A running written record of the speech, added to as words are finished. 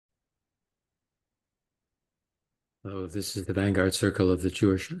Oh, this is the Vanguard Circle of the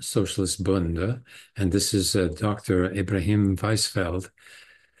Jewish Socialist Bund, and this is Dr. Ibrahim Weisfeld,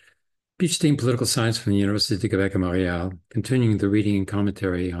 PhD in political science from the University of Quebec-Montréal, continuing the reading and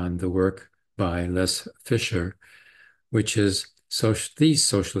commentary on the work by Lars Fischer, which is the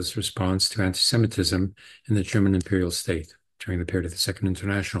socialist response to anti-Semitism in the German Imperial state during the period of the Second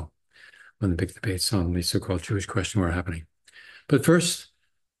International, when the big debates on the so-called Jewish question were happening. But first,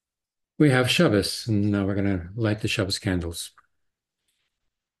 we have Shabbos, and now we're going to light the Shabbos candles.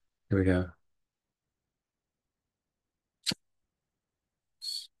 Here we go.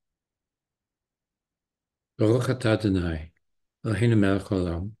 Baruch atah Adonai, Eloheinu melech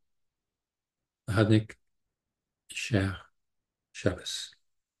haolam, hadnik isher Shabbos.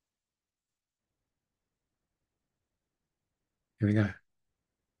 Here we go.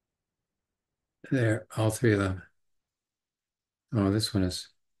 There, all three of them. Oh, this one is.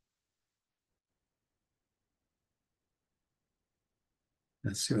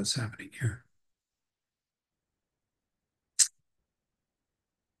 Let's see what's happening here.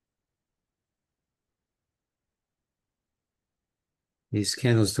 These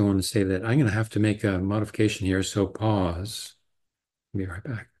candles don't want to say that. I'm going to have to make a modification here, so pause. I'll be right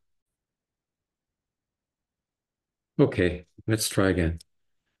back. Okay, let's try again.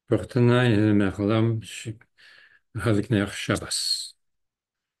 Baruch Adonai Eloheinu melech haolam, hadlik Shabbos.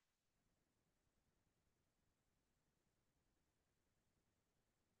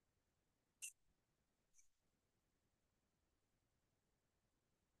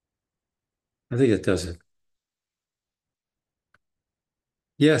 I think it does it.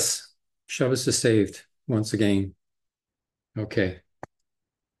 Yes, Shabbos is saved once again. Okay.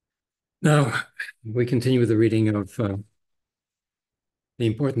 Now, we continue with the reading of the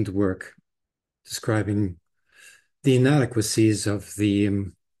important work describing the inadequacies of the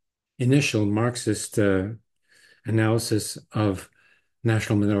initial Marxist analysis of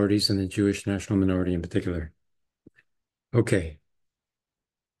national minorities and the Jewish national minority in particular. Okay.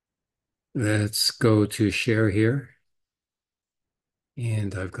 Let's go to share here.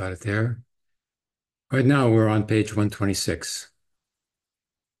 And I've got it there. Right now, we're on page 126.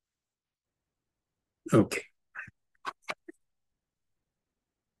 Okay.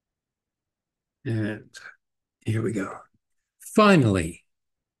 And here we go. Finally,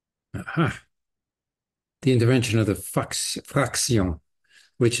 the intervention of the Fraktion,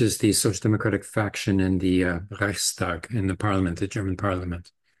 which is the Social Democratic faction in the Reichstag, in the parliament, the German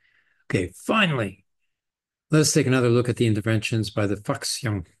parliament. Okay, finally, let's take another look at the interventions by the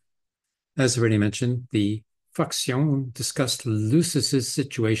Fraktion. As already mentioned, the Fraktion discussed Luss's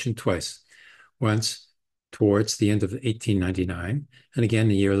situation twice, once towards the end of 1899 and again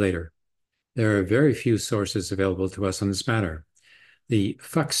a year later. There are very few sources available to us on this matter. The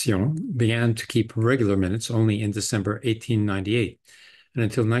Fraktion began to keep regular minutes only in December 1898, and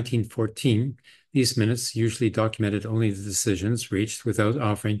until 1914, these minutes usually documented only the decisions reached without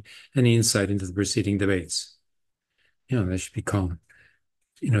offering any insight into the preceding debates. They should be called,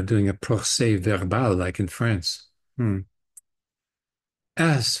 doing a procès verbal like in France.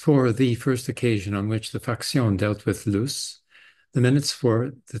 As for the first occasion on which the Fraktion dealt with Luss, the minutes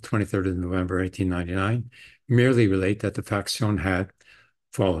for the 23rd of November, 1899, merely relate that the Fraktion had,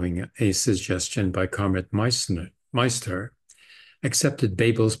 following a suggestion by Comrade Meister, accepted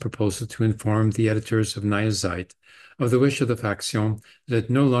Bebel's proposal to inform the editors of Neue Zeit of the wish of the Fraktion that it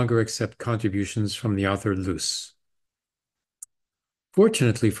no longer accept contributions from the author Luss.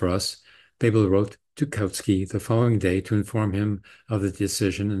 Fortunately for us, Bebel wrote to Kautsky the following day to inform him of the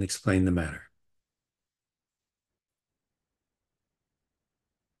decision and explain the matter.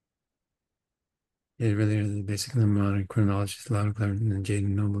 It really basically modern chronology is loud, clever, and jaded,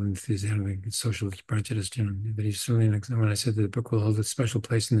 noble, enthusiastic, social prejudice, but he's certainly when I said that the book will hold a special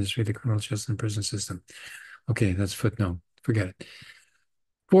place in the history of the criminal justice and prison system. Okay, that's footnote. Forget it.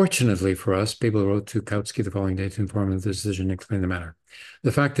 Fortunately for us, Bebel wrote to Kautsky the following day to inform him of the decision and explain the matter.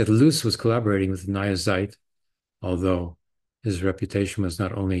 The fact that Luss was collaborating with Neue Zeit, although his reputation was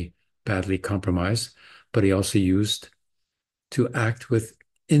not only badly compromised, but he also used to act with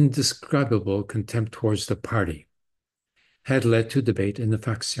indescribable contempt towards the party, had led to debate in the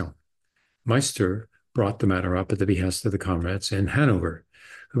Fraktion. Meister brought the matter up at the behest of the comrades in Hanover,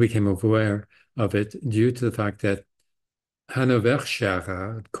 who became aware of it due to the fact that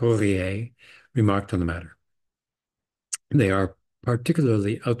Hannoverscher Courier remarked on the matter. They are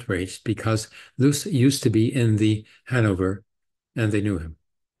particularly outraged because Luss used to be in the Hanover and they knew him.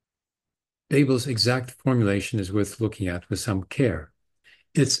 Bebel's exact formulation is worth looking at with some care.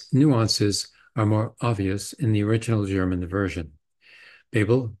 Its nuances are more obvious in the original German version.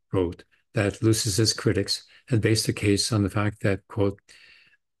 Bebel wrote that Luce's critics had based the case on the fact that, quote,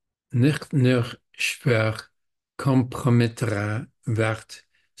 nicht nur schwer kompromitterer werd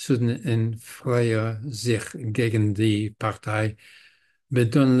zullen in Freier sich gegen die Partei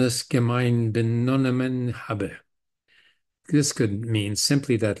bedonnenes gemein benommen habe. This could mean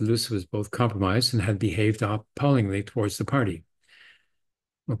simply that Luce was both compromised and had behaved appallingly towards the party.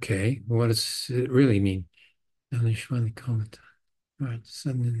 Okay, what does it really mean? Right,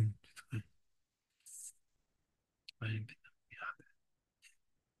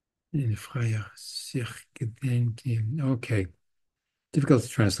 okay, difficult to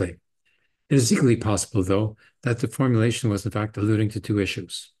translate. It is equally possible, though, that the formulation was in fact alluding to two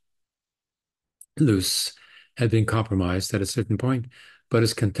issues. Luce had been compromised at a certain point, but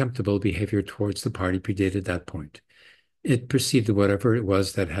his contemptible behavior towards the party predated that point. It preceded whatever it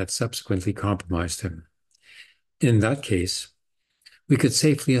was that had subsequently compromised him. In that case, we could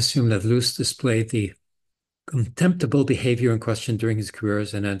safely assume that Luce displayed the contemptible behavior in question during his career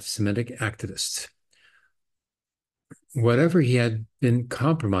as an anti-Semitic activist. Whatever he had been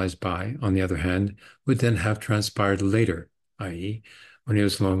compromised by, on the other hand, would then have transpired later, i.e., when he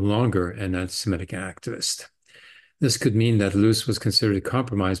was no longer an anti-Semitic activist. This could mean that Luce was considered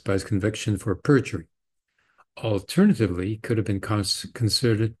compromised by his conviction for perjury. Alternatively, he could have been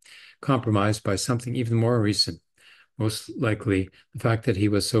considered compromised by something even more recent, most likely the fact that he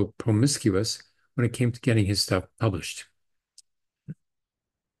was so promiscuous when it came to getting his stuff published.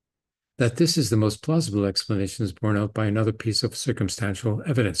 That this is the most plausible explanation is borne out by another piece of circumstantial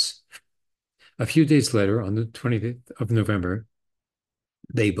evidence. A few days later, on the 20th of November,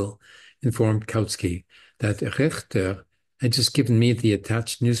 Babel informed Kautsky that Richter had just given me the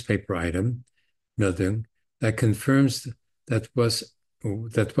attached newspaper item, Meldung, that confirms that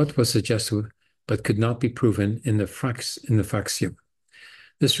what was suggested but could not be proven in the faction.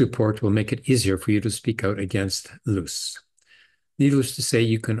 This report will make it easier for you to speak out against Luce. Needless to say,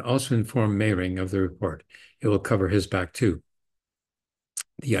 you can also inform Meyring of the report. It will cover his back too.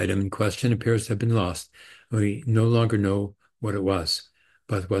 The item in question appears to have been lost. We no longer know what it was,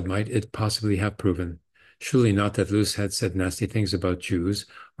 but what might it possibly have proven? Surely not that Luce had said nasty things about Jews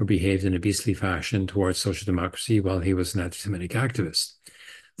or behaved in a beastly fashion towards social democracy while he was an anti-Semitic activist.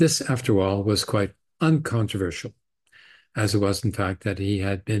 This, after all, was quite uncontroversial, as it was, in fact, that he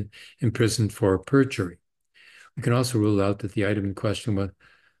had been imprisoned for perjury. We can also rule out that the item in question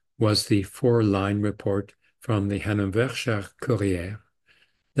was the 4-line report from the Hannoverscher Courier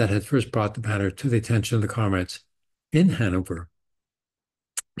that had first brought the matter to the attention of the comrades in Hanover,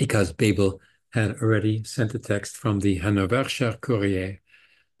 because Babel had already sent a text from the Hannoverscher Courier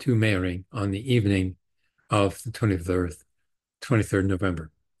to Meyring on the evening of the 23rd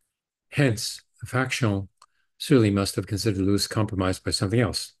November. Hence, the faction surely must have considered Luce compromised by something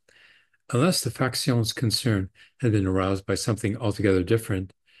else. Unless the faction's concern had been aroused by something altogether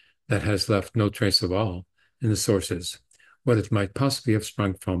different that has left no trace of all in the sources, what it might possibly have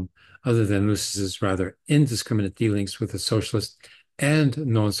sprung from, other than Luce's rather indiscriminate dealings with the socialist and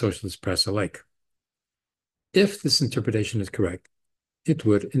non-socialist press alike. If this interpretation is correct, it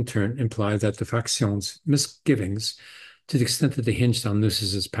would in turn imply that the faction's misgivings, to the extent that they hinged on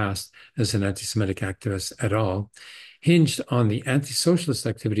Luce's past as an anti-Semitic activist at all, hinged on the anti-socialist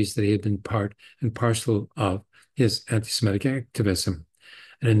activities that he had been part and parcel of his anti-Semitic activism,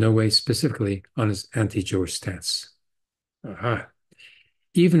 and in no way specifically on his anti-Jewish stance.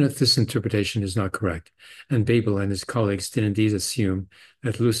 Even if this interpretation is not correct, and Babel and his colleagues did indeed assume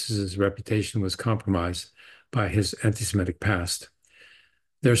that Luce's reputation was compromised by his anti-Semitic past,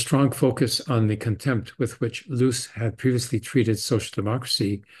 their strong focus on the contempt with which Luce had previously treated social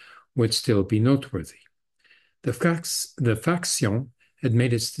democracy would still be noteworthy. The faction had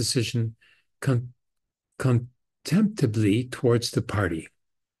made its decision contemptibly towards the party.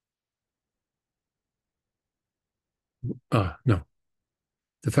 No.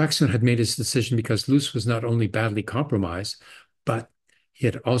 The faction had made its decision because Luce was not only badly compromised, but he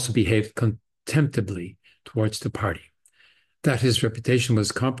had also behaved contemptibly towards the party. That his reputation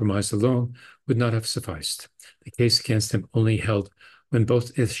was compromised alone would not have sufficed. The case against him only held when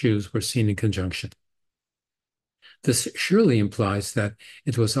both issues were seen in conjunction. This surely implies that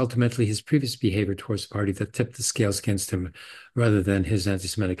it was ultimately his previous behavior towards the party that tipped the scales against him, rather than his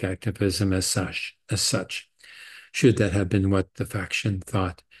anti-Semitic activism as such, should that have been what the faction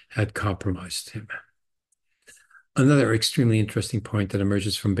thought had compromised him. Another extremely interesting point that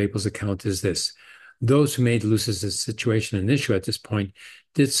emerges from Babel's account is this. Those who made Luce's situation an issue at this point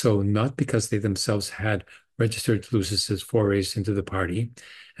did so not because they themselves had registered Luce's forays into the party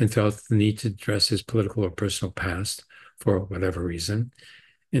and felt the need to address his political or personal past for whatever reason.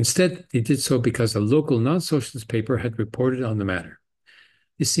 Instead, they did so because a local non-socialist paper had reported on the matter.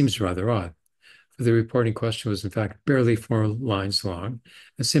 This seems rather odd, for the report in question was in fact barely 4 lines long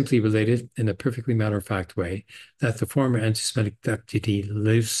and simply related in a perfectly matter-of-fact way that the former anti-Semitic deputy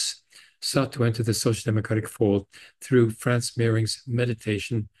Lys sought to enter the Social Democratic fold through Franz Mehring's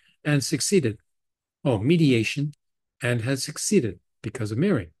meditation and succeeded. Oh, mediation, and had succeeded because of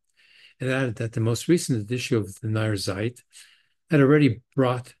Mehring. It added that the most recent issue of the Neue Zeit had already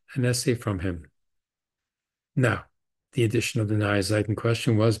brought an essay from him. Now, the edition of the Neue Zeit in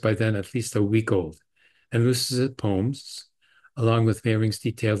question was by then at least a week old, and Luce's poems, along with Mehring's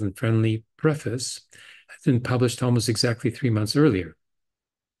detailed and friendly preface, had been published almost exactly 3 months earlier.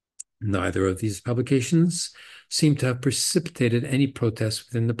 Neither of these publications seemed to have precipitated any protest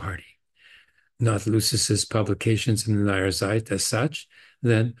within the party. Not Lucis's publications in the Neue Zeit as such,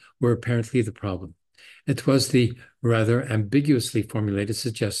 then, were apparently the problem. It was the rather ambiguously formulated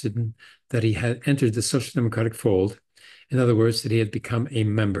suggestion that he had entered the Social Democratic fold, in other words, that he had become a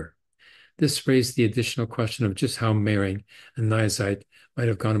member. This raised the additional question of just how Mehring and Neue Zeit might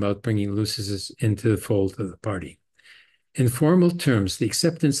have gone about bringing Lucis into the fold of the party. In formal terms, the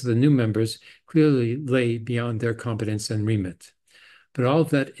acceptance of the new members clearly lay beyond their competence and remit. But all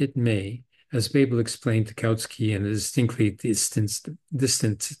that it may, as Babel explained to Kautsky in a distinctly distanced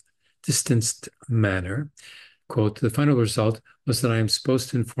manner, quote, the final result was that I am supposed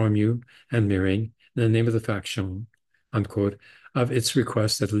to inform you and Mehring, in the name of the faction, unquote, of its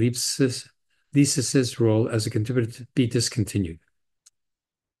request that Lysis's role as a contributor be discontinued.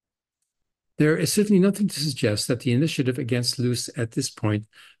 There is certainly nothing to suggest that the initiative against Luce at this point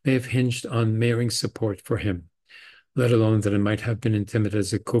may have hinged on Mehring's support for him, let alone that it might have been intended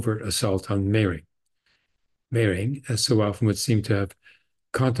as a covert assault on Mehring. Mehring, as so often would seem to have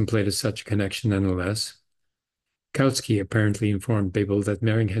contemplated such a connection nonetheless. Kautsky apparently informed Babel that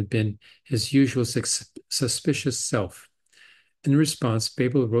Mehring had been his usual suspicious self. In response,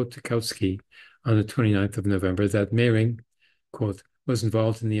 Babel wrote to Kautsky on the 29th of November that Mehring, quote, was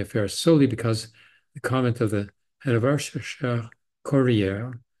involved in the affair solely because the comment of the Helvetischer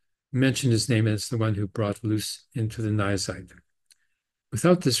Courier mentioned his name as the one who brought Luce into the Neue Zeit.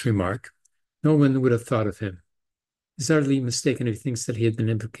 Without this remark, no one would have thought of him. He's utterly mistaken if he thinks that he had been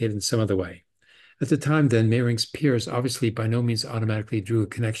implicated in some other way. At the time, then, Mehring's peers obviously by no means automatically drew a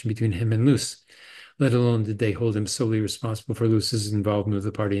connection between him and Luce, let alone did they hold him solely responsible for Luce's involvement with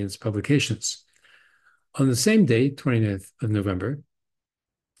the party and its publications. On the same day, 29th of November,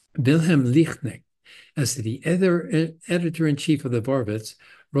 Wilhelm Lichtnecht, as the editor-in-chief of the Vorwärts,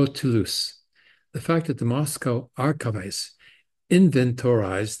 wrote to Luce. The fact that the Moscow archives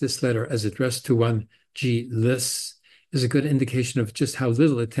inventorized this letter as addressed to one G. Lys is a good indication of just how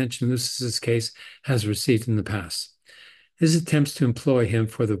little attention Luce's case has received in the past. His attempts to employ him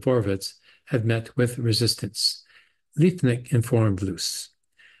for the Vorwärts had met with resistance. Lichtnecht informed Luce.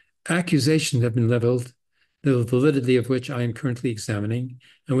 Accusations have been leveled, the validity of which I am currently examining,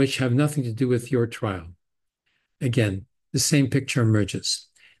 and which have nothing to do with your trial. Again, the same picture emerges.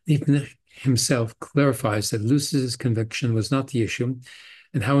 Lichtnecht himself clarifies that Luce's conviction was not the issue,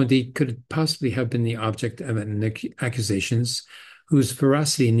 and how indeed could it possibly have been the object of accusations whose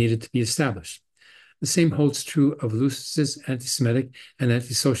veracity needed to be established. The same holds true of Luce's anti-Semitic and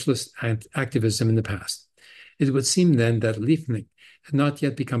anti-socialist activism in the past. It would seem then that Lichtnecht had not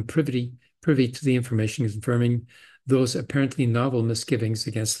yet become privy to the information confirming those apparently novel misgivings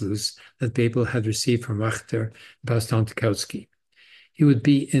against Luce that Babel had received from Wachter and passed on to Kautsky. He would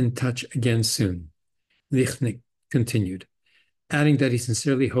be in touch again soon. Lichtnecht continued, adding that he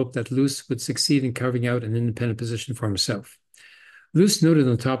sincerely hoped that Luce would succeed in carving out an independent position for himself. Luce noted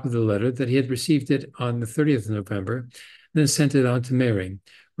on top of the letter that he had received it on the 30th of November, and then sent it on to Mehring,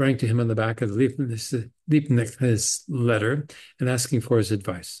 writing to him on the back of Liebknecht's letter and asking for his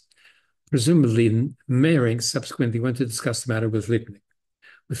advice. Presumably, Mehring subsequently went to discuss the matter with Liebknecht,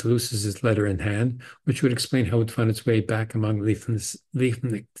 with Luce's letter in hand, which would explain how it found its way back among Liebknecht's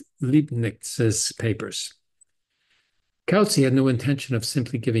papers. Kautsky had no intention of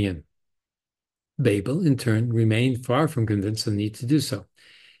simply giving in. Babel, in turn, remained far from convinced of the need to do so.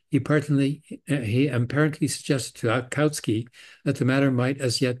 He apparently suggested to Kautsky that the matter might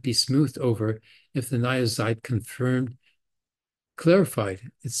as yet be smoothed over if the Neue Zeit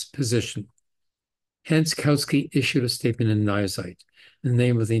clarified its position. Hence, Kautsky issued a statement in Neue Zeit. In the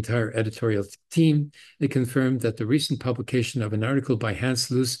name of the entire editorial team, it confirmed that the recent publication of an article by Hans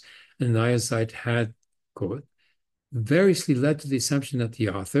Luce in Neue Zeit had, quote, variously led to the assumption that the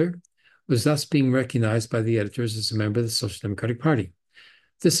author was thus being recognized by the editors as a member of the Social Democratic Party.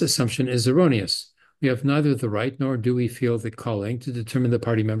 This assumption is erroneous. We have neither the right nor do we feel the calling to determine the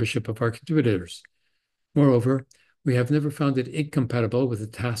party membership of our contributors. Moreover, we have never found it incompatible with the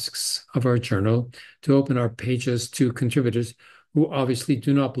tasks of our journal to open our pages to contributors who obviously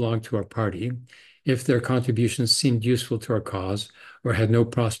do not belong to our party, if their contributions seemed useful to our cause or had no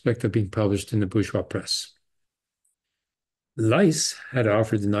prospect of being published in the bourgeois press. Lys had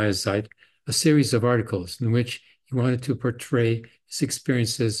offered the Neue Zeit a series of articles in which he wanted to portray his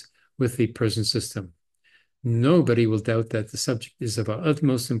experiences with the prison system. Nobody will doubt that the subject is of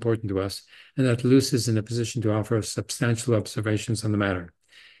utmost importance to us and that Luce is in a position to offer substantial observations on the matter.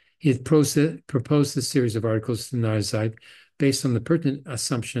 He had proposed a series of articles to the Neue Zeit based on the pertinent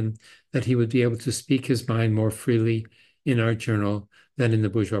assumption that he would be able to speak his mind more freely in our journal than in the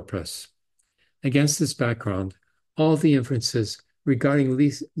bourgeois press. Against this background, all the inferences regarding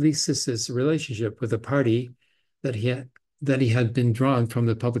Lys's relationship with the party that he had been drawn from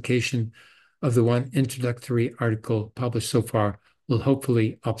the publication of the one introductory article published so far will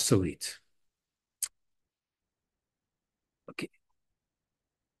hopefully obsolete. Okay,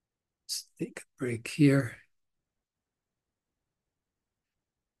 let's take a break here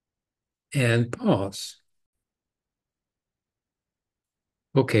and pause.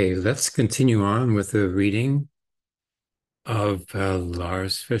 Okay, let's continue on with the reading of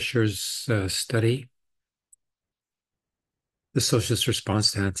Lars Fischer's study, The Socialist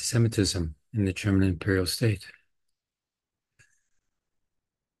Response to Antisemitism in the German Imperial State.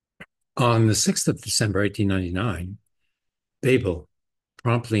 On the 6th of December, 1899, Bebel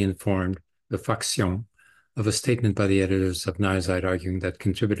promptly informed the Faction of a statement by the editors of Neue Zeit arguing that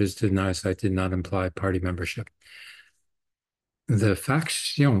contributors to Neue Zeit did not imply party membership. The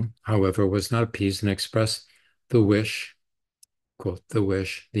Faction, however, was not appeased and expressed the wish, quote, the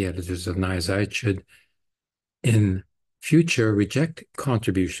wish the editors of Neue Zeit should in future reject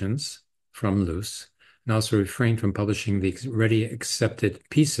contributions from Luce and also refrain from publishing the already accepted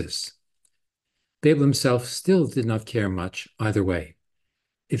pieces. Bebel himself still did not care much either way.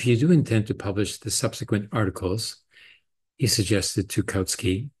 If you do intend to publish the subsequent articles, he suggested to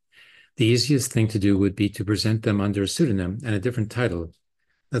Kautsky, the easiest thing to do would be to present them under a pseudonym and a different title.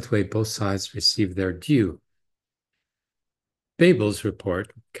 That way both sides receive their due. Bebel's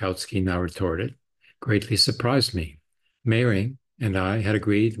report, Kautsky now retorted, greatly surprised me. Mehring and I had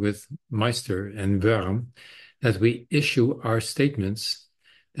agreed with Meister and Wurm that we issue our statements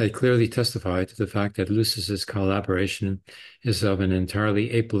that clearly testify to the fact that Luce's collaboration is of an entirely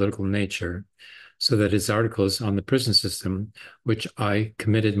apolitical nature, so that his articles on the prison system, which I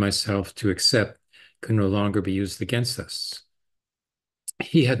committed myself to accept, could no longer be used against us.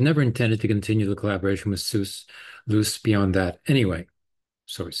 He had never intended to continue the collaboration with Luce beyond that anyway,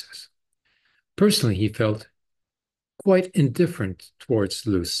 so he says. Personally, he felt quite indifferent towards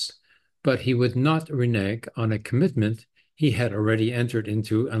Luce, but he would not renege on a commitment he had already entered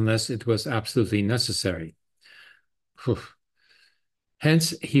into unless it was absolutely necessary.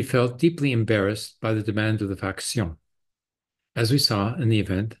 Hence, he felt deeply embarrassed by the demand of the Faction. As we saw in the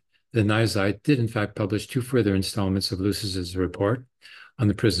event, the Neue Zeit did in fact publish two further installments of Luce's report on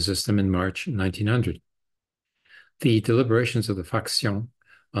the prison system in March 1900. The deliberations of the Faction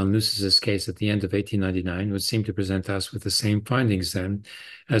on Luce's case at the end of 1899 would seem to present us with the same findings then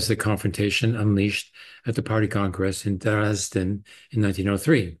as the confrontation unleashed at the Party Congress in Dresden in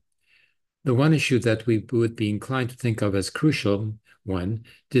 1903. The one issue that we would be inclined to think of as crucial one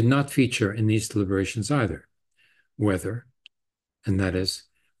did not feature in these deliberations either. Whether, and that is,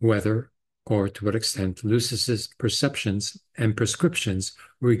 whether or to what extent Luce's perceptions and prescriptions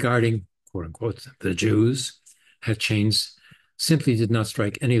regarding, quote unquote, the Jews had changed simply did not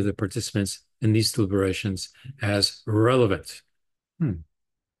strike any of the participants in these deliberations as relevant.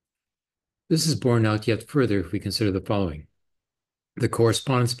 This is borne out yet further if we consider the following. The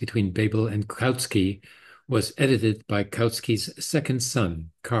correspondence between Bebel and Kautsky was edited by Kautsky's second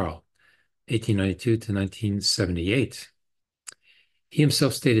son, Karl, 1892 to 1978. He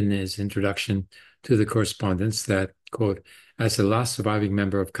himself stated in his introduction to the correspondence that, quote, as the last surviving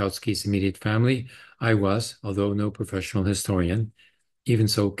member of Kautsky's immediate family, I was, although no professional historian, even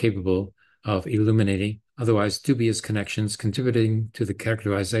so capable of illuminating otherwise dubious connections, contributing to the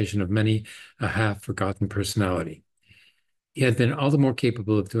characterization of many a half-forgotten personality. He had been all the more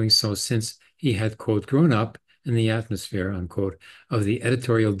capable of doing so since he had, quote, grown up in the atmosphere, unquote, of the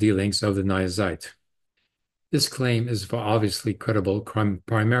editorial dealings of the Neue Zeit. This claim is obviously credible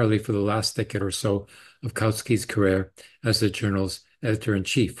primarily for the last decade or so of Kautsky's career as the journal's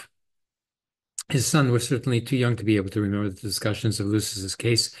editor-in-chief. His son was certainly too young to be able to remember the discussions of Luce's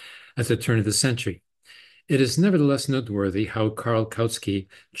case at the turn of the century. It is nevertheless noteworthy how Karl Kautsky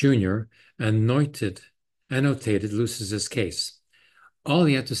Jr. annotated Lucis's case. All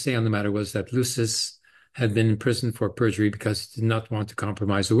he had to say on the matter was that Lucis had been in prison for perjury because he did not want to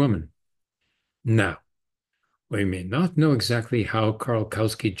compromise a woman. Now, we may not know exactly how Karl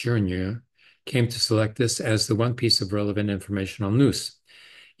Kautsky Jr. came to select this as the one piece of relevant information on Luce.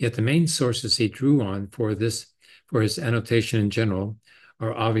 Yet the main sources he drew on for his annotation in general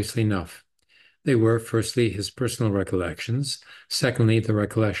are obviously enough. They were, firstly, his personal recollections, secondly, the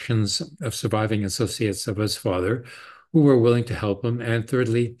recollections of surviving associates of his father who were willing to help him, and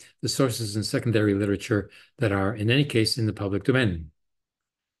thirdly, the sources in secondary literature that are, in any case, in the public domain.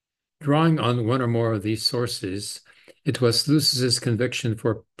 Drawing on one or more of these sources, it was Lucis's conviction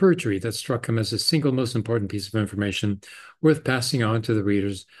for perjury that struck him as the single most important piece of information worth passing on to the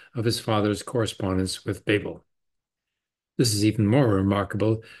readers of his father's correspondence with Babel. This is even more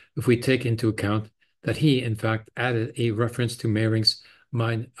remarkable if we take into account that he, in fact, added a reference to Mehring's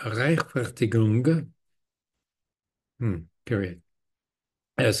Meine Rechtfertigung, period.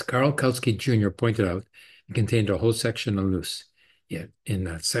 As Karl Kautsky Jr. pointed out, it contained a whole section on Luce. Yet in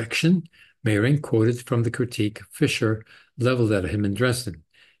that section, Mehring quoted from the critique Fischer leveled at him in Dresden,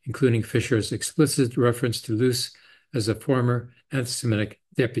 including Fischer's explicit reference to Luce as a former anti-Semitic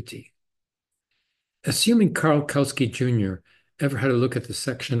deputy. Assuming Karl Kautsky Jr. ever had a look at the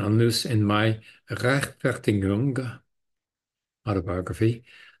section on Luce in My Rechtfertigung autobiography,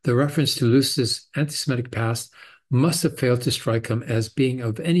 the reference to Luce's anti-Semitic past must have failed to strike him as being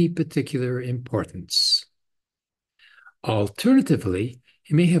of any particular importance. Alternatively,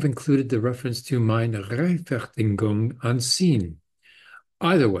 he may have included the reference to Meine Rechtfertigung unseen.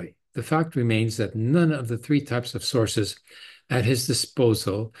 Either way, the fact remains that none of the three types of sources at his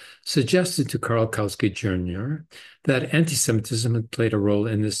disposal suggested to Karl Kautsky Jr. that anti-Semitism had played a role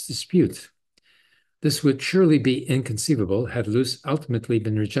in this dispute. This would surely be inconceivable had Luce ultimately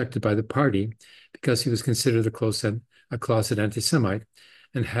been rejected by the party because he was considered a closet anti-Semite,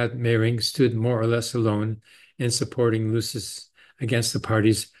 and had Mehring stood more or less alone in supporting Lucis against the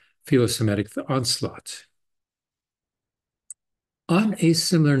party's philo-Semitic onslaught. On a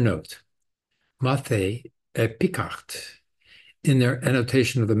similar note, Mattei and Picard, in their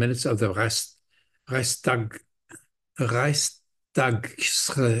annotation of the minutes of the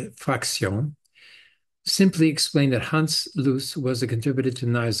Reichstagsfraktion, simply explained that Hans Luce was a contributor to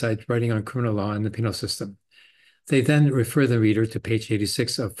Nazite writing on criminal law and the penal system. They then refer the reader to page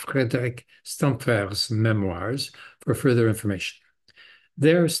 86 of Frédéric Stampfer's memoirs for further information.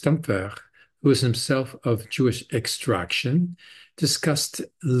 There, Stampfer, who was himself of Jewish extraction, discussed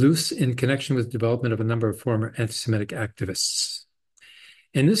Luce in connection with the development of a number of former anti-Semitic activists.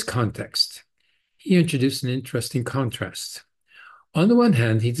 In this context, he introduced an interesting contrast. On the one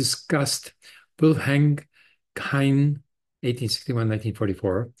hand, he discussed Wilhelm Hein,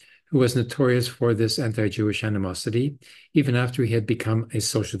 1861-1944, who was notorious for this anti-Jewish animosity, even after he had become a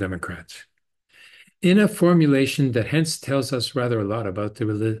social democrat. In a formulation that hence tells us rather a lot about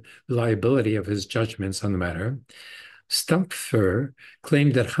the reliability of his judgments on the matter, Stampfer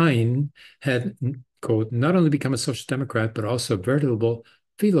claimed that Hein had, quote, not only become a social democrat, but also a veritable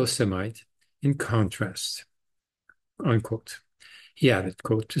philo-Semite in contrast, unquote. He added,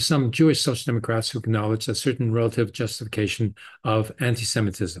 quote, to some Jewish social democrats who acknowledged a certain relative justification of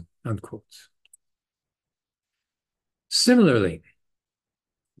anti-Semitism, unquote. Similarly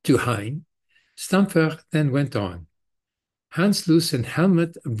to Hein, Stampfer then went on. Hans Luce and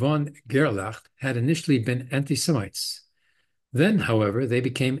Helmut von Gerlach had initially been anti-Semites. Then, however, they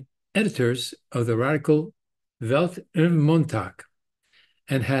became editors of the radical Welt im Montag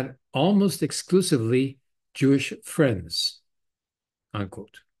and had almost exclusively Jewish friends,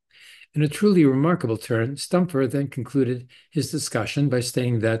 unquote. In a truly remarkable turn, Stampfer then concluded his discussion by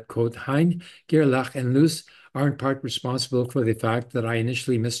stating that, quote, Hein, Gerlach, and Luce are in part responsible for the fact that I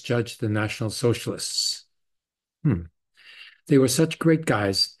initially misjudged the National Socialists. They were such great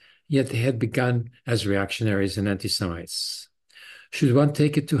guys, yet they had begun as reactionaries and anti-Semites. Should one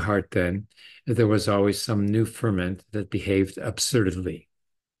take it to heart, then, if there was always some new ferment that behaved absurdly?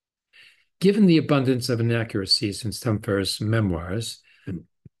 Given the abundance of inaccuracies in Stampfer's memoirs, it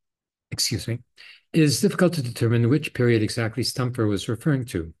is difficult to determine which period exactly Stampfer was referring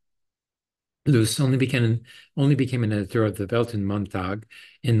to. Luce only became an editor of the Welt im Montag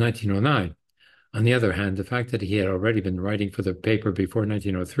in 1909. On the other hand, the fact that he had already been writing for the paper before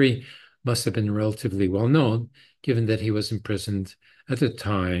 1903 must have been relatively well known, given that he was imprisoned at the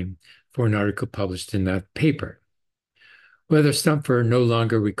time for an article published in that paper. Whether Stampfer no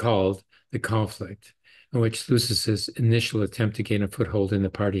longer recalled the conflict in which Lucis's initial attempt to gain a foothold in the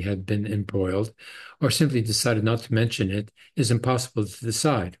party had been embroiled, or simply decided not to mention it, is impossible to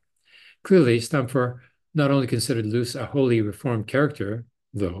decide. Clearly, Stamford not only considered Luce a wholly reformed character,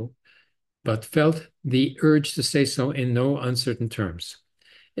 though, but felt the urge to say so in no uncertain terms.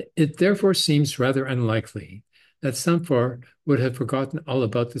 It therefore seems rather unlikely that Stamford would have forgotten all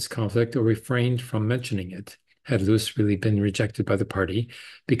about this conflict or refrained from mentioning it, had Luce really been rejected by the party,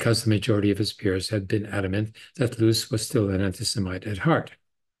 because the majority of his peers had been adamant that Luce was still an anti-Semite at heart.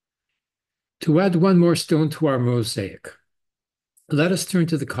 To add one more stone to our mosaic, let us turn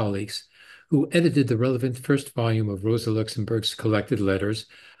to the colleagues who edited the relevant first volume of Rosa Luxemburg's collected letters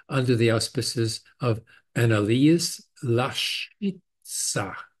under the auspices of Annelies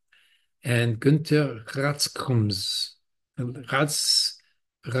Laschitza and Günther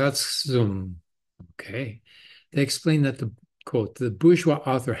Ratzum. Okay. They explain that the bourgeois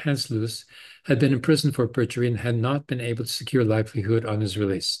author Hans Luce had been imprisoned for perjury and had not been able to secure livelihood on his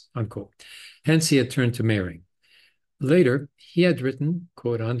release, unquote. Hence, he had turned to marrying. Later, he had written,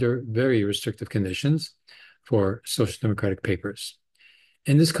 quote, under very restrictive conditions for social democratic papers.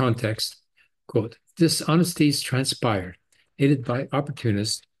 In this context, quote, dishonesties transpired, aided by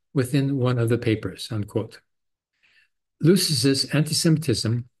opportunists within one of the papers, unquote. Lucis's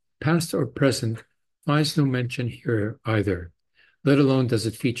anti-Semitism, past or present, finds no mention here either, let alone does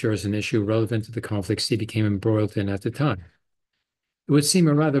it feature as an issue relevant to the conflicts he became embroiled in at the time. It would seem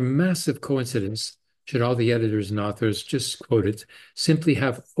a rather massive coincidence should all the editors and authors just quoted simply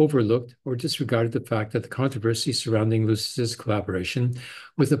have overlooked or disregarded the fact that the controversy surrounding Lucis's collaboration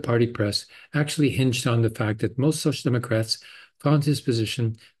with the party press actually hinged on the fact that most Social Democrats found his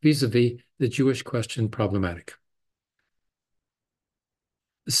position vis-a-vis the Jewish question problematic.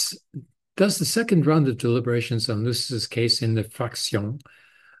 Does the second round of deliberations on Lucis's case in the Fraction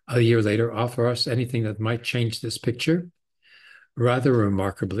a year later offer us anything that might change this picture? Rather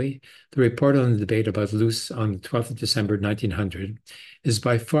remarkably, the report on the debate about Luce on the 12th of December 1900 is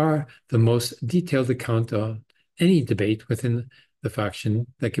by far the most detailed account of any debate within the faction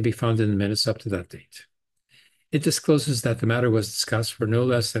that can be found in the minutes up to that date. It discloses that the matter was discussed for no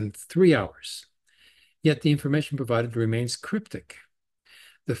less than 3 hours, yet the information provided remains cryptic.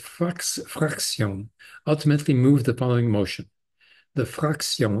 The Fraction ultimately moved the following motion. The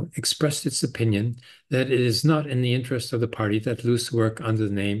Fraction expressed its opinion that it is not in the interest of the party that Luce work under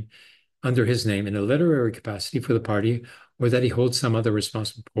his name in a literary capacity for the party, or that he holds some other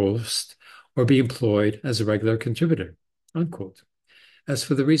responsible post, or be employed as a regular contributor, unquote. As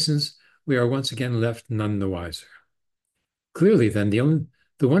for the reasons, we are once again left none the wiser. Clearly, then,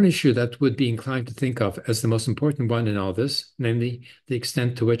 the one issue that would be inclined to think of as the most important one in all this, namely the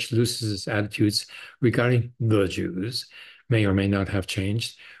extent to which Luce's attitudes regarding the Jews may or may not have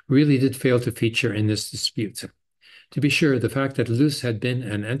changed, really did fail to feature in this dispute. To be sure, the fact that Luce had been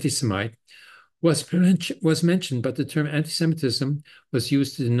an anti-Semite was mentioned, but the term anti-Semitism was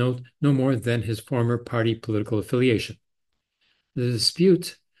used to denote no more than his former party political affiliation. The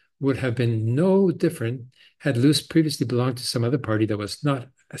dispute would have been no different had Luce previously belonged to some other party that was not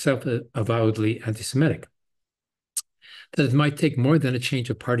self-avowedly anti-Semitic. That it might take more than a change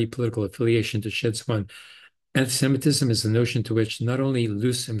of party political affiliation to shed someone anti-Semitism is the notion to which not only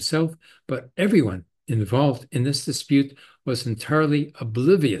Luce himself, but everyone involved in this dispute was entirely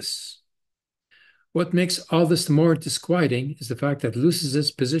oblivious. What makes all this more disquieting is the fact that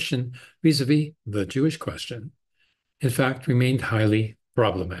Luce's position vis-a-vis the Jewish question, in fact, remained highly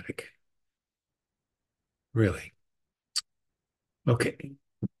problematic. Really. Okay.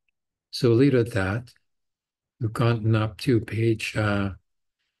 So we'll leave it at that. We've gone up to page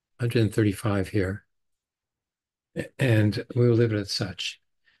 135 here. And we'll leave it as such.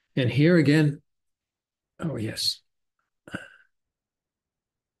 And here again, oh yes,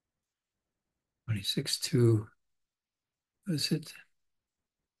 26 to, what is it?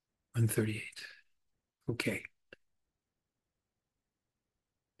 138. Okay.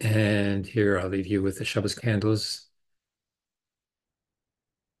 And here I'll leave you with the Shabbos candles.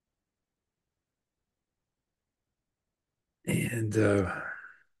 And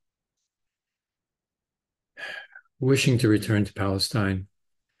wishing to return to Palestine,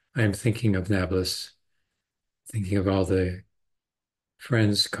 I am thinking of Nablus, thinking of all the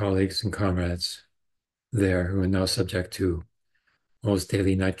friends, colleagues, and comrades there who are now subject to almost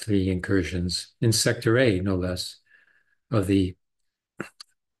daily, nightly incursions in Sector A, no less, of the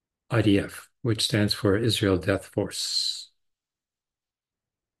IDF, which stands for Israel Death Force,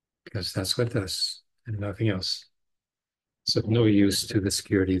 because that's what it does and nothing else. It's of no use to the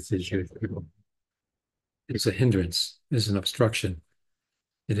security of the Jewish people. It's a hindrance, it's an obstruction.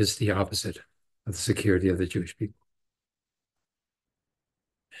 It is the opposite. of the security of the Jewish people.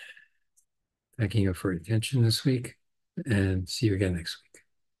 Thanking you for your attention this week, and see you again next week.